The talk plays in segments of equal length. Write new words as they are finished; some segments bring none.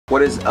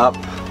What is up,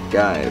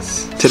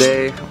 guys?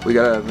 Today we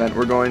got an event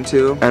we're going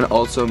to, and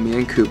also me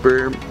and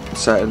Cooper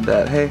decided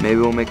that, hey, maybe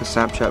we'll make a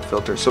Snapchat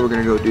filter, so we're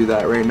gonna go do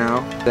that right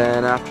now.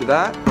 Then after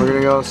that, we're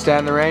gonna go stand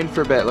in the rain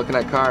for a bit looking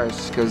at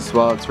cars, because,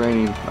 well, it's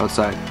raining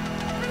outside.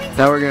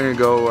 Now we're gonna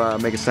go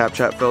make a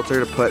Snapchat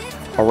filter to put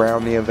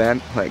around the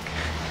event, like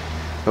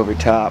over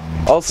top.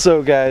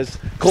 Also, guys,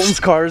 Colton's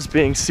car is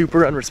being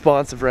super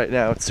unresponsive right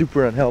now. It's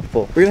super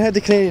unhelpful. We're gonna head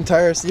to Canadian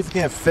Tire, see if we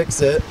can't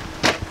fix it.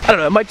 I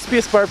don't know, it might just be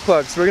a spark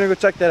plug, so we're gonna go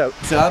check that out.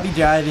 So I'll be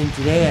driving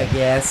today, I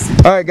guess.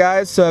 Alright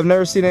guys, so I've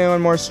never seen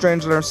anyone more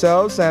strange than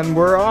ourselves, and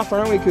we're off,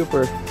 aren't we,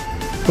 Cooper?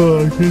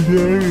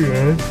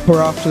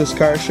 We're off to this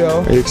car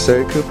show. Are you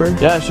excited, Cooper?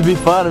 Yeah, it should be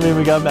fun. I mean,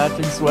 we got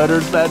matching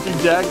sweaters, matching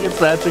jackets,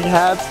 matching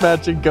hats,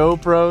 matching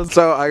GoPros.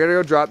 So I gotta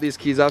go drop these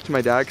keys off to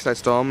my dad because I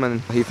stole them and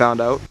he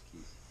found out.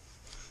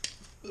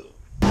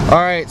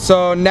 Alright,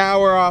 so now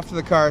we're off to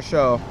the car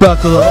show.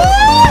 Buckle up.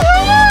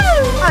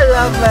 I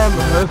love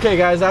Lamborghinis. Okay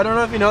guys, I don't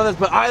know if you know this,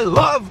 but I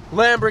love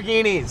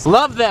Lamborghinis.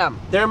 Love them.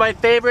 They're my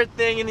favorite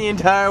thing in the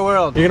entire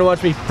world. You're gonna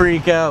watch me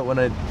freak out when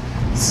I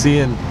see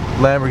a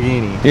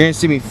Lamborghini. You're gonna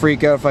see me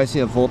freak out if I see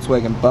a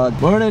Volkswagen Bug.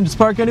 Morning, just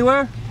park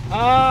anywhere?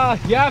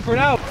 Yeah, for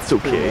now. It's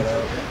okay.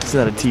 It's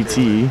not a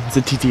TT, it's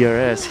a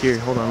TTRS. Here,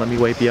 hold on, let me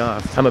wipe you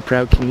off. I'm a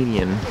proud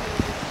Canadian.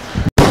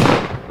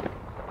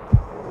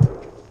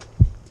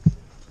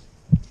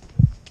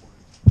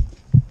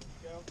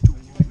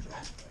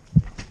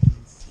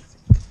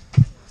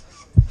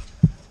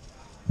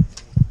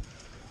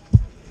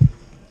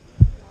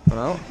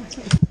 Well,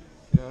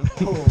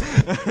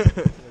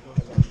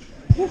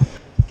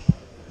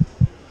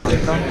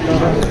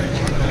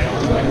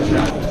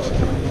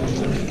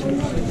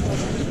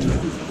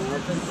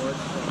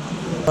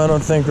 I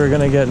don't think we're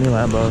gonna get any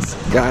Lambos.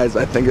 guys,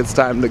 I think it's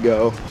time to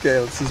go. Okay,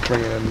 let's just bring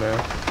it in there.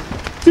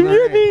 Come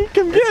get me!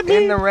 Come get me!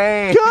 In the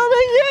rain. Come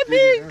and get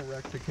me!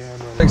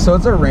 Like, so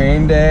it's a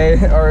rain day,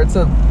 or it's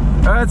a...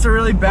 It's a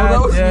really bad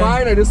that was day.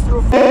 mine, I just threw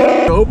a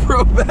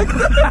GoPro back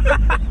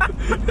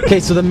there. Okay,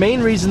 so the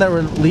main reason that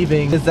we're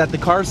leaving is that the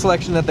car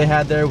selection that they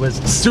had there was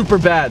super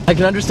bad. I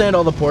can understand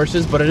all the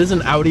Porsches, but it is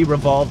an Audi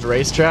revolved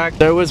racetrack.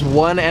 There was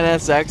one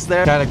NSX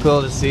there, kind of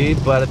cool to see,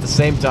 but at the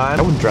same time,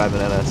 I wouldn't drive an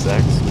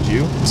NSX, would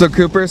you? So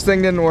Cooper's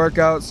thing didn't work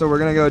out, so we're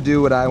gonna go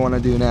do what I want to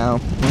do now.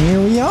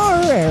 Here we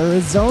are,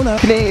 Arizona.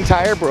 Canadian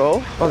Tire,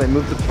 bro. Oh, they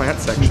moved the plant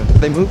section.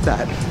 They moved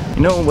that.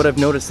 You know what I've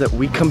noticed, that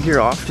we come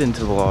here often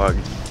to vlog.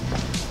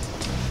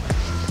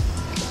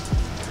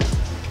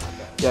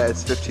 Yeah,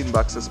 it's 15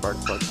 bucks a spark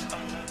plug.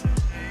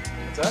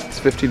 What's that? It's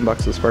 15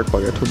 bucks a spark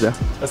plug, I told ya.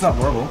 That's not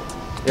horrible.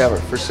 Yeah,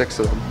 but for 6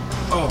 of them.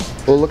 Oh.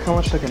 Well, look how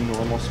much like a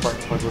normal spark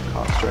plug would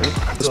cost,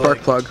 right? The spark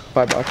plug,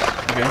 5 bucks.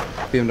 Okay.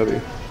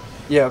 BMW.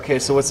 Yeah, okay,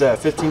 so what's that?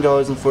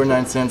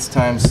 $15.49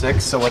 times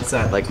 6, so what's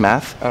that, like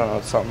math? I don't know,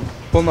 it's something.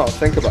 Well, no,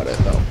 think about it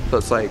though. So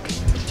it's like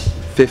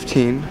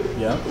 15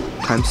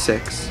 times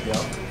 6.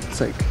 Yeah. It's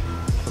like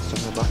close to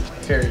 $100.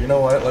 Here, you know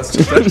what? Let's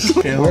do this.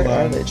 Okay, hold Where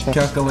are on. they? Check.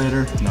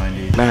 Calculator,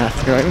 90. Math,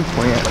 you're not even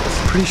pointing at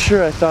us. Pretty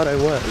sure I thought I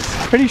was.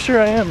 Pretty sure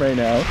I am right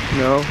now.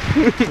 No.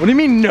 What do you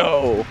mean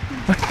no?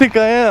 I think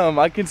I am.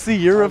 I can see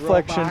your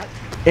reflection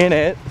in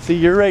it. See,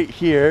 you're right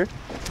here.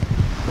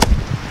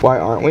 Why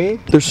aren't we?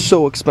 They're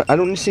so expensive. I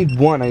don't just need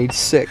 1, I need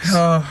 6.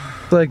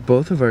 Like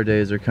both of our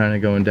days are kind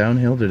of going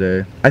downhill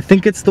today. I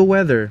think it's the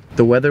weather. If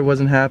the weather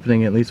wasn't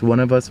happening, at least one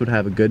of us would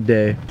have a good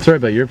day. Sorry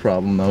about your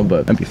problem though,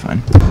 but that'd be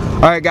fine.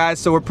 Alright guys,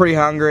 so we're pretty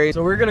hungry.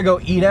 So we're gonna go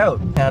eat out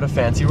at a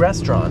fancy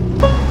restaurant.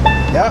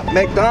 Yeah,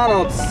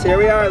 McDonald's. Here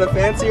we are, the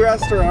fancy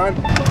restaurant.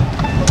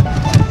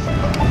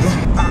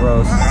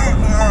 Gross.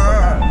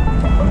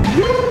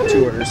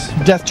 2 orders.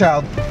 Death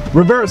child.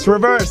 Reverse,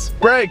 reverse,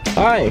 break.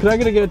 Hi, can I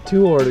get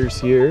 2 orders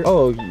here?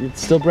 Oh,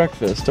 it's still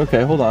breakfast.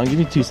 Okay, hold on, give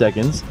me 2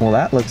 seconds. Well,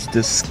 that looks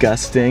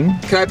disgusting.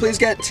 Can I please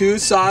get 2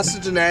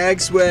 sausage and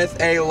eggs with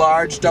a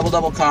large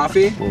double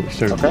coffee? We'll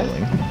start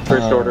rolling.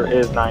 First order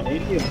is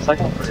 $9.80 and the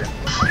second order.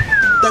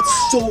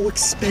 That's so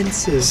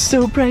expensive.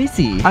 So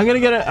pricey. I'm gonna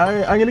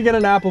get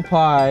an apple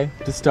pie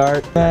to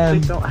start. We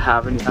And don't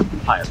have any apple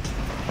pie.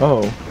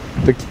 oh,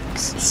 the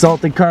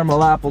salted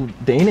caramel apple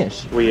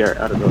Danish. We are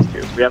out of those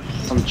too. We have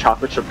some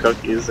chocolate chip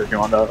cookies if you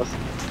want those.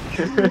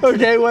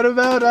 Okay, what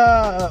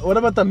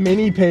about the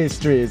mini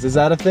pastries? Is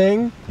that a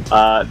thing?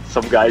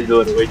 Some guy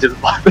literally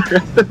just bought the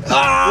rest of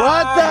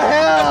What the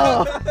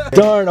hell?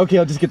 Darn, okay,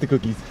 I'll just get the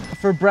cookies.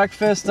 For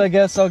breakfast, I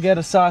guess I'll get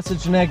a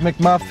sausage and egg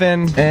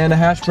McMuffin and a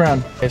hash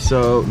brown. Okay,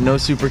 so no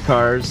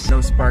supercars,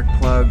 no spark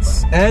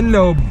plugs, and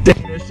no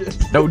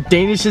Danishes. No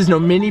Danishes, no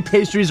mini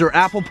pastries or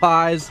apple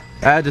pies.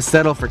 I had to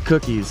settle for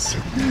cookies.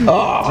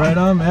 Oh, right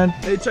on, man.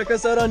 Hey, check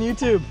us out on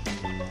YouTube.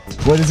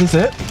 What, is this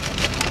it?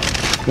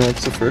 No,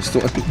 it's the first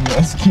one.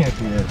 This can't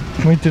be it.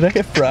 Wait, did I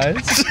get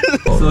fries?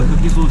 So the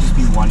cookies will just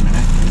be 1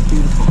 minute.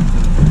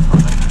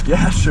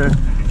 Yeah, sure.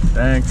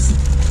 Thanks.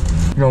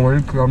 No, when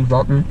it comes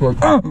up, it's like,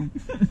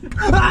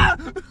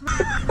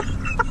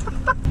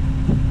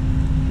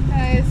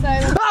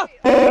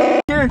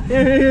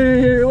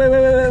 Here, wait.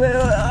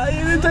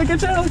 You didn't take a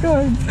channel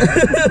card.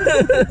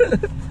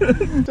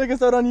 Check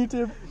us out on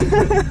YouTube.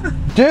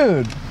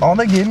 Dude, all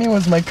they gave me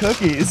was my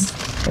cookies.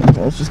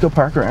 Okay, let's just go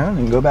park around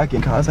and go back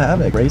and cause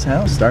havoc. Ray's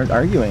house, start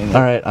arguing.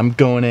 All right, I'm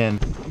going in.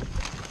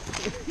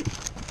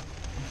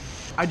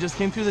 I just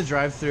came through the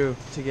drive-thru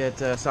to get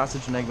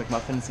sausage and egg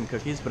McMuffin and some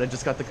cookies, but I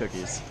just got the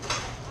cookies.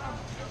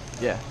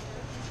 Yeah.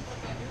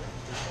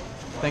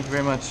 Thank you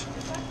very much.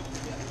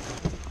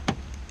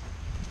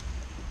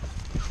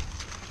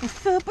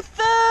 What's up, what's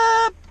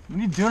up? What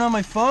are you doing on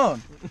my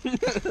phone?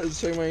 Let's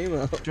check my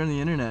email. During the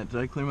internet, did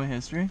I clear my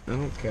history? I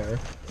don't care.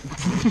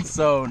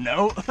 So,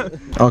 no.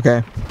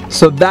 Okay.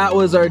 So that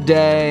was our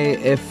day.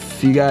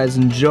 If you guys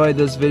enjoyed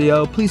this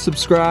video, please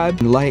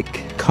subscribe,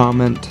 like,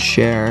 comment,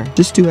 share.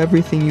 Just do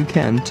everything you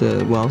can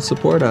to, well,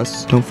 support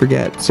us. Don't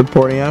forget,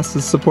 supporting us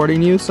is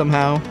supporting you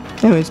somehow.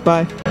 Anyways,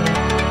 bye.